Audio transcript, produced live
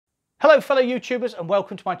Hello fellow YouTubers and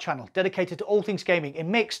welcome to my channel dedicated to all things gaming in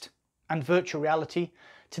mixed and virtual reality.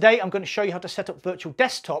 Today I'm going to show you how to set up Virtual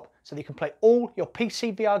Desktop so that you can play all your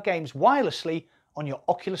PC VR games wirelessly on your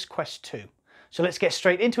Oculus Quest 2. So let's get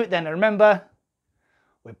straight into it then, and remember,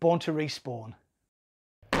 we're born to respawn.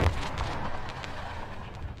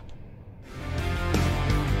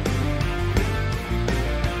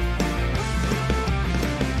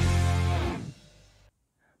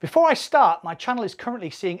 Before I start, my channel is currently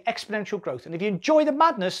seeing exponential growth, and if you enjoy the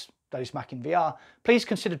madness that is Mac in VR, please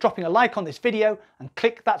consider dropping a like on this video and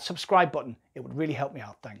click that subscribe button. It would really help me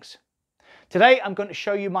out, thanks. Today I'm going to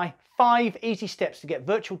show you my 5 easy steps to get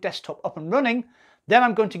Virtual Desktop up and running. Then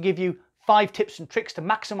I'm going to give you 5 tips and tricks to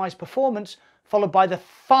maximize performance, followed by the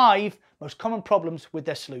 5 most common problems with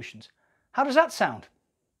their solutions. How does that sound?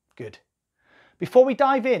 Good. Before we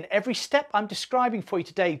dive in, every step I'm describing for you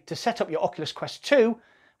today to set up your Oculus Quest 2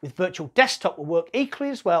 with Virtual Desktop will work equally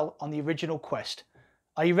as well on the original Quest.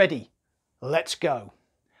 Are you ready? Let's go.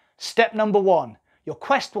 Step number 1. Your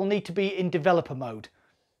Quest will need to be in developer mode.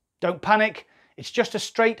 Don't panic, it's just a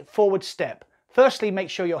straightforward step. Firstly, make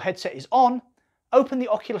sure your headset is on, open the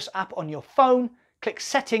Oculus app on your phone, click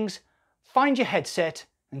Settings, find your headset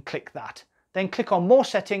and click that. Then click on More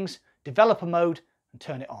Settings, Developer Mode and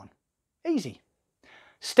turn it on. Easy.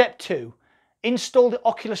 Step 2. Install the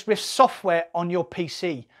Oculus Rift software on your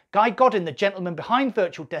PC. Guy Godin, the gentleman behind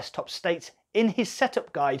Virtual Desktop, states in his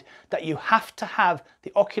setup guide that you have to have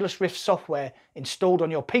the Oculus Rift software installed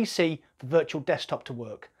on your PC for Virtual Desktop to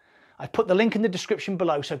work. I've put the link in the description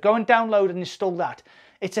below, so go and download and install that.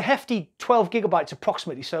 It's a hefty 12 gigabytes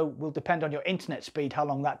approximately, so will depend on your internet speed how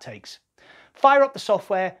long that takes. Fire up the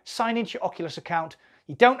software, sign into your Oculus account.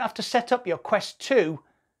 You don't have to set up your Quest 2,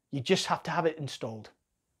 you just have to have it installed.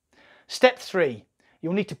 Step 3.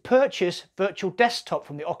 You'll need to purchase Virtual Desktop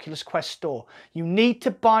from the Oculus Quest store. You need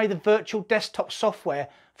to buy the Virtual Desktop software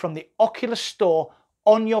from the Oculus store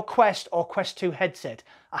on your Quest or Quest 2 headset.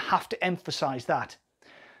 I have to emphasize that.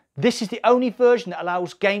 This is the only version that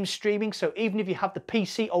allows game streaming, so even if you have the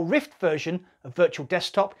PC or Rift version of Virtual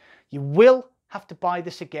Desktop, you will have to buy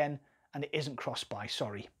this again, and it isn't cross-buy,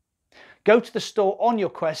 sorry. Go to the store on your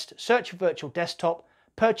Quest, search for Virtual Desktop,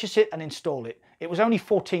 purchase it and install it. It was only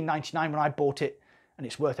 $14.99 when I bought it, and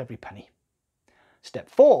it's worth every penny. Step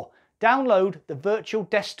 4. Download the Virtual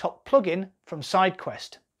Desktop plugin from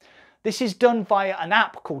Sidequest. This is done via an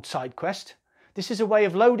app called Sidequest. This is a way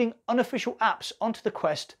of loading unofficial apps onto the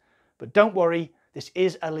Quest, but don't worry, this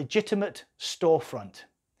is a legitimate storefront.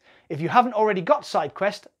 If you haven't already got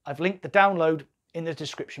Sidequest, I've linked the download in the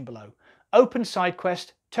description below. Open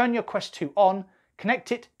Sidequest, turn your Quest 2 on,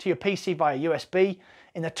 connect it to your PC via USB.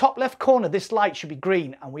 In the top left corner, this light should be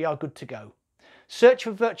green and we are good to go. Search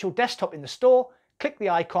for Virtual Desktop in the store, click the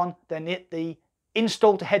icon, then hit the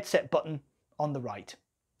Install to Headset button on the right.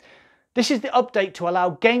 This is the update to allow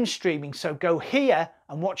game streaming, so go here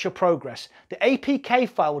and watch your progress. The APK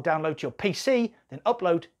file will download to your PC, then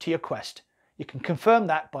upload to your Quest. You can confirm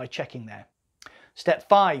that by checking there. Step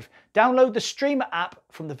 5. Download the Streamer app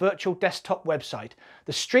from the Virtual Desktop website.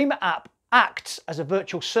 The Streamer app acts as a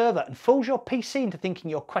virtual server and fools your PC into thinking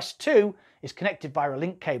your Quest 2 is connected via a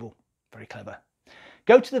link cable. Very clever.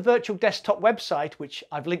 Go to the Virtual Desktop website, which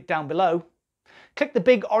I've linked down below. Click the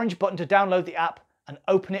big orange button to download the app and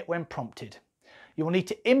open it when prompted. You will need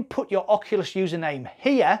to input your Oculus username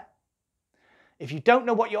here. If you don't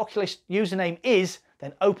know what your Oculus username is,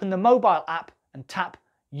 then open the mobile app and tap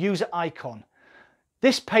User Icon.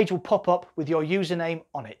 This page will pop up with your username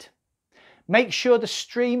on it. Make sure the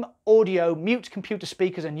Stream Audio, Mute Computer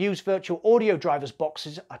Speakers and Use Virtual Audio Drivers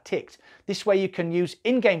boxes are ticked. This way you can use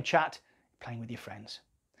in-game chat playing with your friends.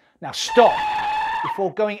 Now stop.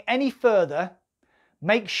 Before going any further,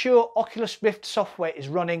 make sure Oculus Rift software is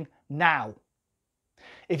running now.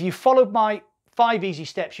 If you followed my 5 easy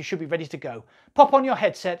steps, you should be ready to go. Pop on your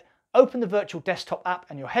headset, open the Virtual Desktop app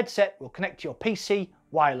and your headset will connect to your PC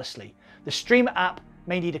wirelessly. The Streamer app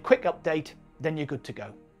may need a quick update, then you're good to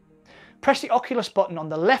go. Press the Oculus button on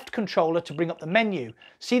the left controller to bring up the menu.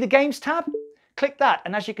 See the Games tab? Click that,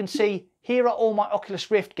 and as you can see, here are all my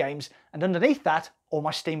Oculus Rift games, and underneath that, all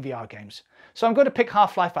my Steam VR games. So I'm going to pick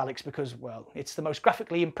Half-Life Alyx because, well, it's the most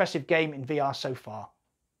graphically impressive game in VR so far.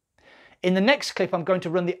 In the next clip, I'm going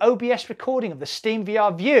to run the OBS recording of the Steam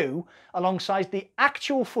VR view alongside the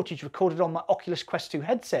actual footage recorded on my Oculus Quest 2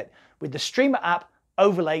 headset with the Streamer app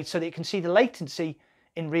overlaid so that you can see the latency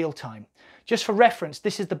in real time. Just for reference,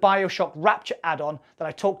 this is the BioShock Rapture add-on that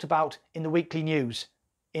I talked about in the weekly news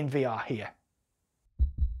in VR here.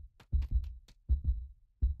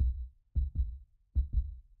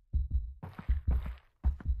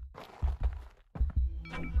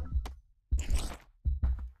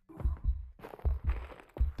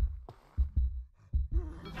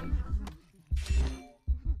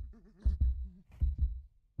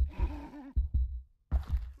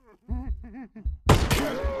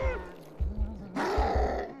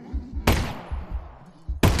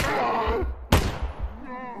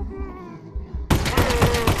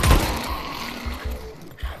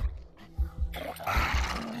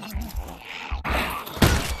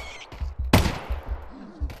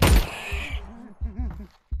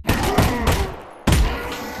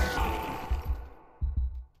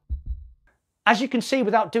 As you can see,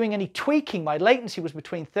 without doing any tweaking, my latency was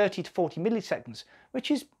between 30 to 40 milliseconds, which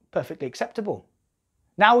is perfectly acceptable.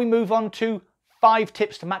 Now we move on to 5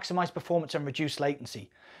 tips to maximize performance and reduce latency.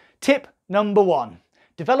 Tip number 1.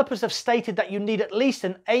 Developers have stated that you need at least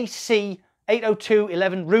an AC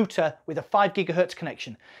 802.11 router with a 5 GHz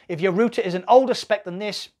connection. If your router is an older spec than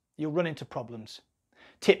this, you'll run into problems.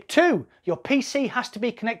 Tip 2. Your PC has to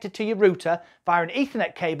be connected to your router via an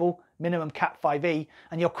Ethernet cable, minimum Cat5e,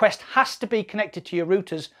 and your Quest has to be connected to your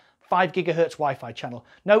router's 5 GHz Wi-Fi channel.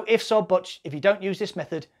 No ifs or buts. If you don't use this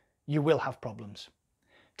method, you will have problems.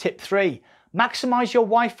 Tip 3. Maximize your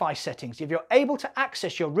Wi-Fi settings. If you're able to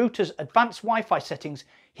access your router's advanced Wi-Fi settings,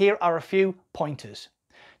 here are a few pointers.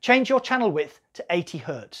 Change your channel width to 80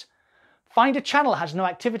 Hz. Find a channel that has no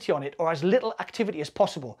activity on it or as little activity as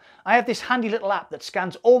possible. I have this handy little app that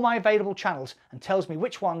scans all my available channels and tells me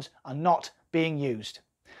which ones are not being used.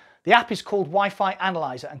 The app is called Wi-Fi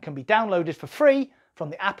Analyzer and can be downloaded for free from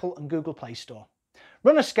the Apple and Google Play Store.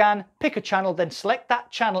 Run a scan, pick a channel, then select that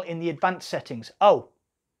channel in the advanced settings. Oh,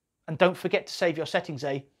 and don't forget to save your settings,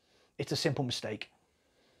 It's a simple mistake.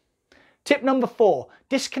 Tip number 4,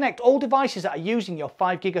 disconnect all devices that are using your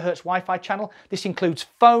 5 GHz Wi-Fi channel. This includes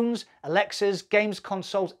phones, Alexas, games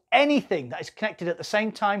consoles, anything that is connected at the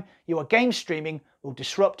same time you are game streaming will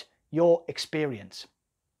disrupt your experience.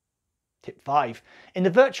 Tip 5, in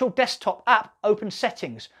the Virtual Desktop app, open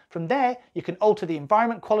Settings. From there, you can alter the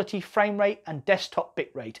environment quality, frame rate, and desktop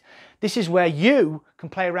bitrate. This is where you can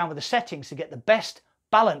play around with the settings to get the best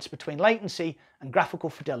balance between latency and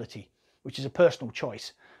graphical fidelity, which is a personal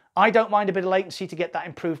choice. I don't mind a bit of latency to get that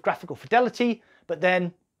improved graphical fidelity, but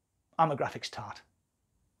then I'm a graphics tart.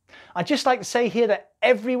 I'd just like to say here that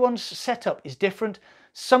everyone's setup is different.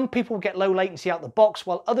 Some people get low latency out the box,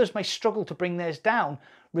 while others may struggle to bring theirs down.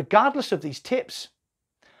 Regardless of these tips,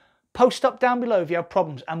 post up down below if you have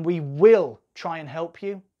problems and we will try and help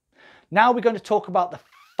you. Now we're going to talk about the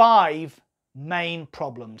 5 main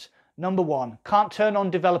problems. Number 1, can't turn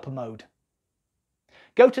on developer mode.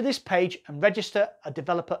 Go to this page and register a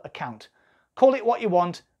developer account. Call it what you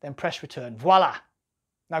want, then press return. Voila!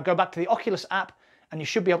 Now go back to the Oculus app and you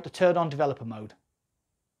should be able to turn on developer mode.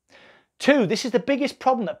 2, this is the biggest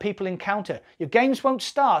problem that people encounter. Your games won't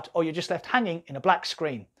start or you're just left hanging in a black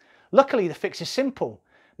screen. Luckily, the fix is simple.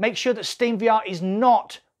 Make sure that SteamVR is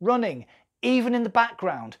not running, even in the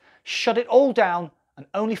background. Shut it all down and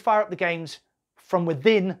only fire up the games from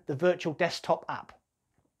within the Virtual Desktop app.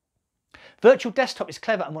 Virtual Desktop is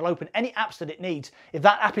clever and will open any apps that it needs. If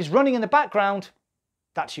that app is running in the background,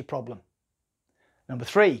 that's your problem. Number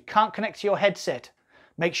 3, can't connect to your headset.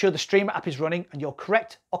 Make sure the Streamer app is running and your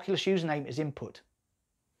correct Oculus username is input.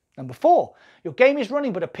 Number 4, your game is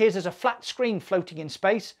running but appears as a flat screen floating in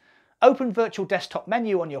space. Open Virtual Desktop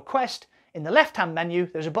menu on your Quest. In the left-hand menu,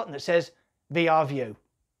 there's a button that says VR View.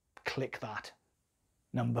 Click that.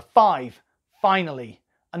 Number 5, finally,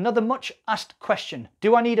 another much asked question.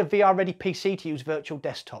 Do I need a VR-ready PC to use Virtual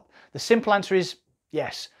Desktop? The simple answer is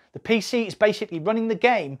yes. The PC is basically running the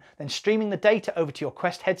game, then streaming the data over to your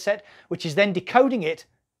Quest headset, which is then decoding it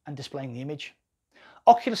and displaying the image.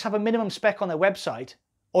 Oculus have a minimum spec on their website,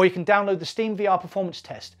 or you can download the Steam VR performance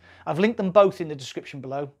test. I've linked them both in the description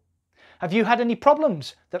below. Have you had any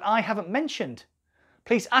problems that I haven't mentioned?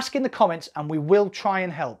 Please ask in the comments and we will try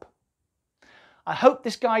and help. I hope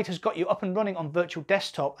this guide has got you up and running on Virtual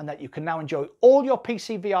Desktop and that you can now enjoy all your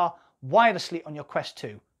PC VR wirelessly on your Quest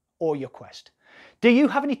 2 or your Quest. Do you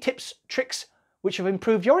have any tips, tricks which have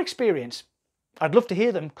improved your experience? I'd love to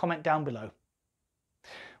hear them. Comment down below.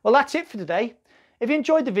 Well, that's it for today. If you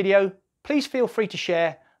enjoyed the video, please feel free to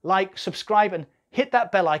share, like, subscribe and hit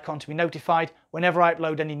that bell icon to be notified whenever I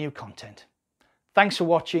upload any new content. Thanks for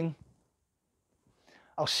watching.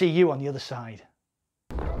 I'll see you on the other side.